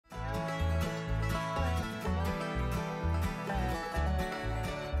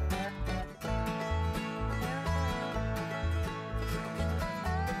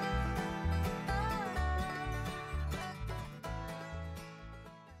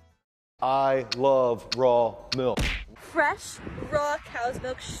I love raw milk. Fresh, raw cow's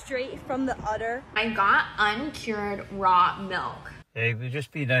milk straight from the udder. I got uncured raw milk. We've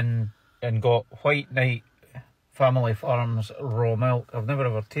just been in and got White Knight Family Farms raw milk. I've never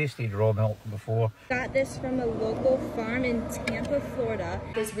ever tasted raw milk before. Got this from a local farm in Tampa, Florida.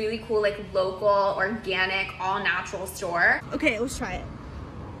 This really cool, like, local, organic, all-natural store. Okay, let's try it.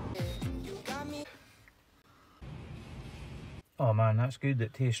 Oh man, that's good.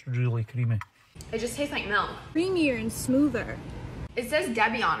 It tastes really creamy. It just tastes like milk. Creamier and smoother. It says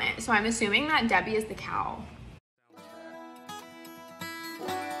Debbie on it, so I'm assuming that Debbie is the cow.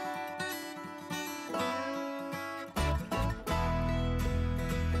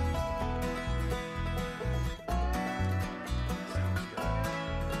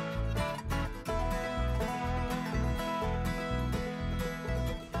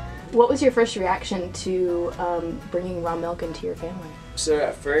 What was your first reaction to bringing raw milk into your family? So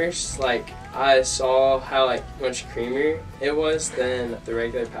at first, like, I saw how much creamier it was than the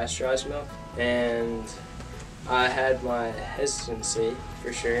regular pasteurized milk, and I had my hesitancy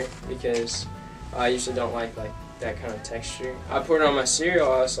for sure because I usually don't like that kind of texture. I poured it on my cereal.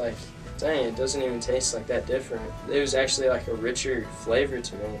 I was like, dang, it doesn't even taste like that different. It was actually like a richer flavor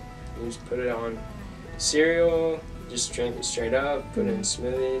to me. You just put it on cereal, just drink it straight up, put it in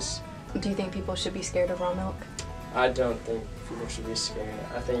smoothies. Do you think people should be scared of raw milk? I don't think people should be scared.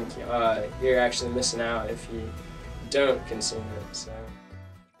 I think you're actually missing out if you don't consume it. So.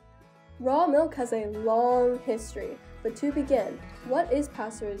 Raw milk has a long history, but to begin, what is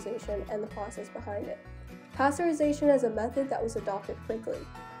pasteurization and the process behind it? Pasteurization is a method that was adopted quickly.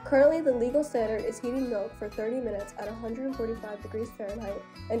 Currently, the legal standard is heating milk for 30 minutes at 145 degrees Fahrenheit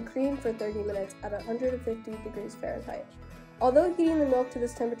and cream for 30 minutes at 150 degrees Fahrenheit. Although heating the milk to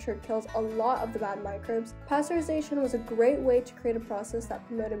this temperature kills a lot of the bad microbes, pasteurization was a great way to create a process that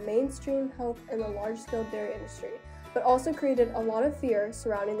promoted mainstream health in the large-scale dairy industry, but also created a lot of fear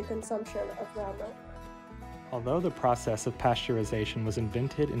surrounding the consumption of raw milk. Although the process of pasteurization was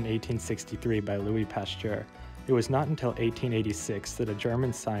invented in 1863 by Louis Pasteur, it was not until 1886 that a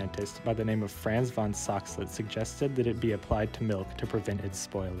German scientist by the name of Franz von Soxhlet suggested that it be applied to milk to prevent its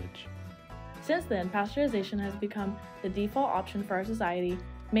spoilage. Since then, pasteurization has become the default option for our society,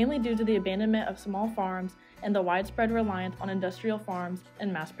 mainly due to the abandonment of small farms and the widespread reliance on industrial farms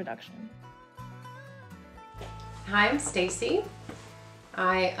and mass production. Hi, I'm Stacy.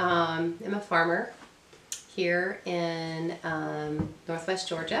 I am a farmer here in Northwest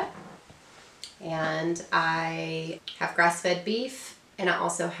Georgia, and I have grass-fed beef, and I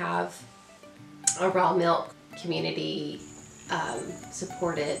also have a raw milk community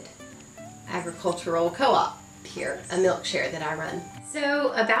supported agricultural co-op here, a milk share that I run.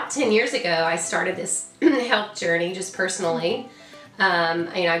 So about 10 years ago, I started this health journey just personally.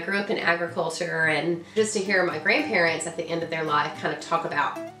 I grew up in agriculture, and just to hear my grandparents at the end of their life kind of talk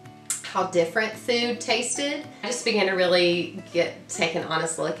about how different food tasted, I just began to really take an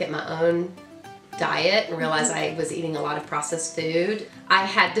honest look at my own diet and realize I was eating a lot of processed food. I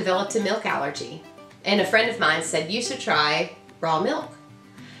had developed a milk allergy, and a friend of mine said, you should try raw milk.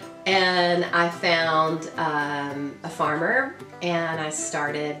 And I found a farmer, and I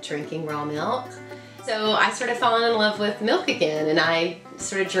started drinking raw milk. So I started falling in love with milk again, and I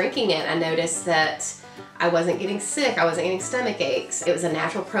started drinking it. I noticed that I wasn't getting sick, I wasn't getting stomach aches. It was a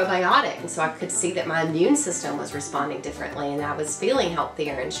natural probiotic, and so I could see that my immune system was responding differently, and I was feeling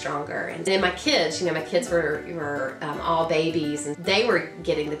healthier and stronger. And then my kids, my kids were all babies, and they were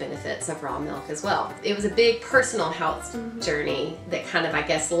getting the benefits of raw milk as well. It was a big personal health journey that kind of, I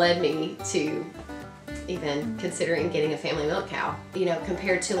guess, led me to even considering getting a family milk cow.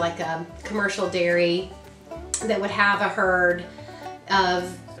 Compared to like a commercial dairy that would have a herd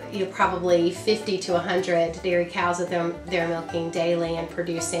of probably 50 to 100 dairy cows that they're milking daily and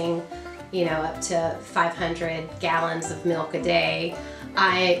producing, up to 500 gallons of milk a day.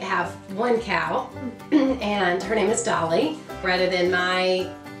 I have one cow, and her name is Dolly. Rather than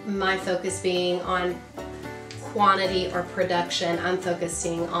my focus being on quantity or production, I'm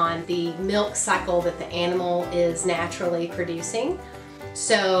focusing on the milk cycle that the animal is naturally producing.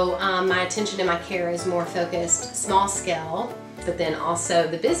 So my attention and my care is more focused small scale. But then also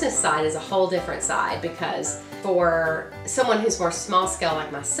the business side is a whole different side, because for someone who's more small scale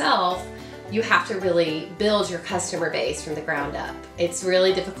like myself, you have to really build your customer base from the ground up. It's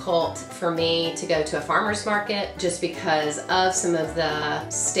really difficult for me to go to a farmer's market just because of some of the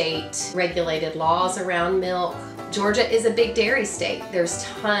state regulated laws around milk. Georgia is a big dairy state. There's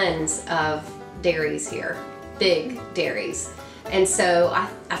tons of dairies here, big dairies. And so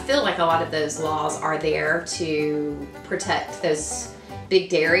I feel like a lot of those laws are there to protect those big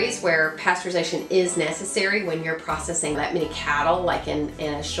dairies where pasteurization is necessary when you're processing that many cattle, like in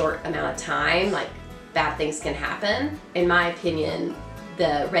a short amount of time, like bad things can happen. In my opinion,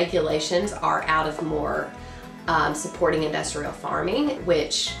 the regulations are out of more supporting industrial farming,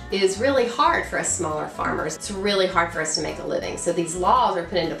 which is really hard for us smaller farmers. It's really hard for us to make a living. So these laws are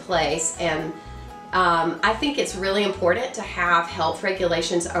put into place, and I think it's really important to have health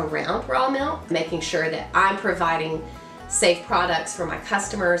regulations around raw milk, making sure that I'm providing safe products for my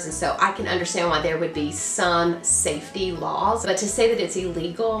customers, and so I can understand why there would be some safety laws. But to say that it's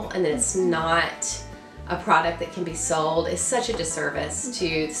illegal and that it's not a product that can be sold is such a disservice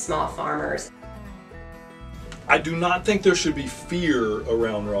to the small farmers. I do not think there should be fear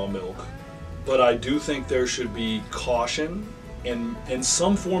around raw milk, but I do think there should be caution and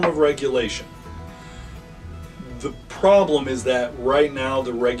some form of regulation. The problem is that right now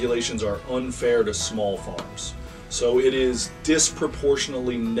the regulations are unfair to small farms. So it is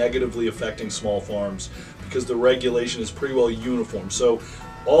disproportionately negatively affecting small farms because the regulation is pretty well uniform. So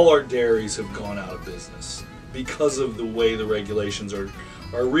all our dairies have gone out of business because of the way the regulations are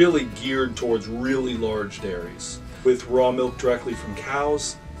really geared towards really large dairies. With raw milk directly from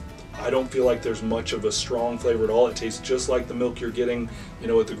cows, I don't feel like there's much of a strong flavor at all. It tastes just like the milk you're getting,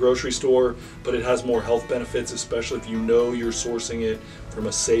 at the grocery store, but it has more health benefits, especially if you know you're sourcing it from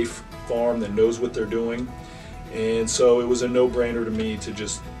a safe farm that knows what they're doing. And so it was a no-brainer to me to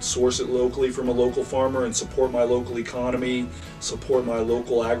just source it locally from a local farmer and support my local economy, support my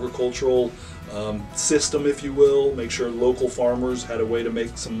local agricultural system, if you will, make sure local farmers had a way to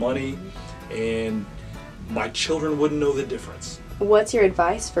make some money, and my children wouldn't know the difference. What's your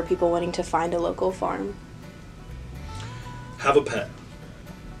advice for people wanting to find a local farm? Have a pet.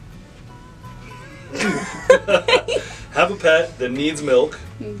 Have a pet that needs milk,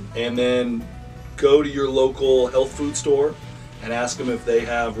 and then go to your local health food store and ask them if they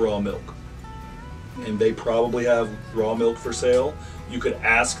have raw milk. And they probably have raw milk for sale. You could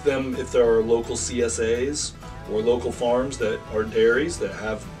ask them if there are local CSAs or local farms that are dairies that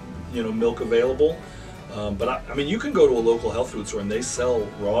have, milk available. But I mean, you can go to a local health food store and they sell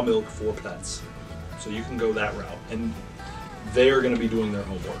raw milk for pets. So you can go that route. And they are going to be doing their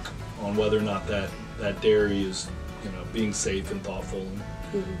homework on whether or not that dairy is, being safe and thoughtful and,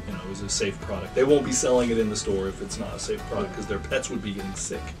 is a safe product. They won't be selling it in the store if it's not a safe product because their pets would be getting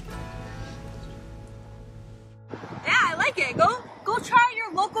sick. Yeah, I like it. Go try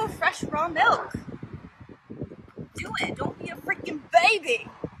your local fresh raw milk. Do it. Don't be a freaking baby.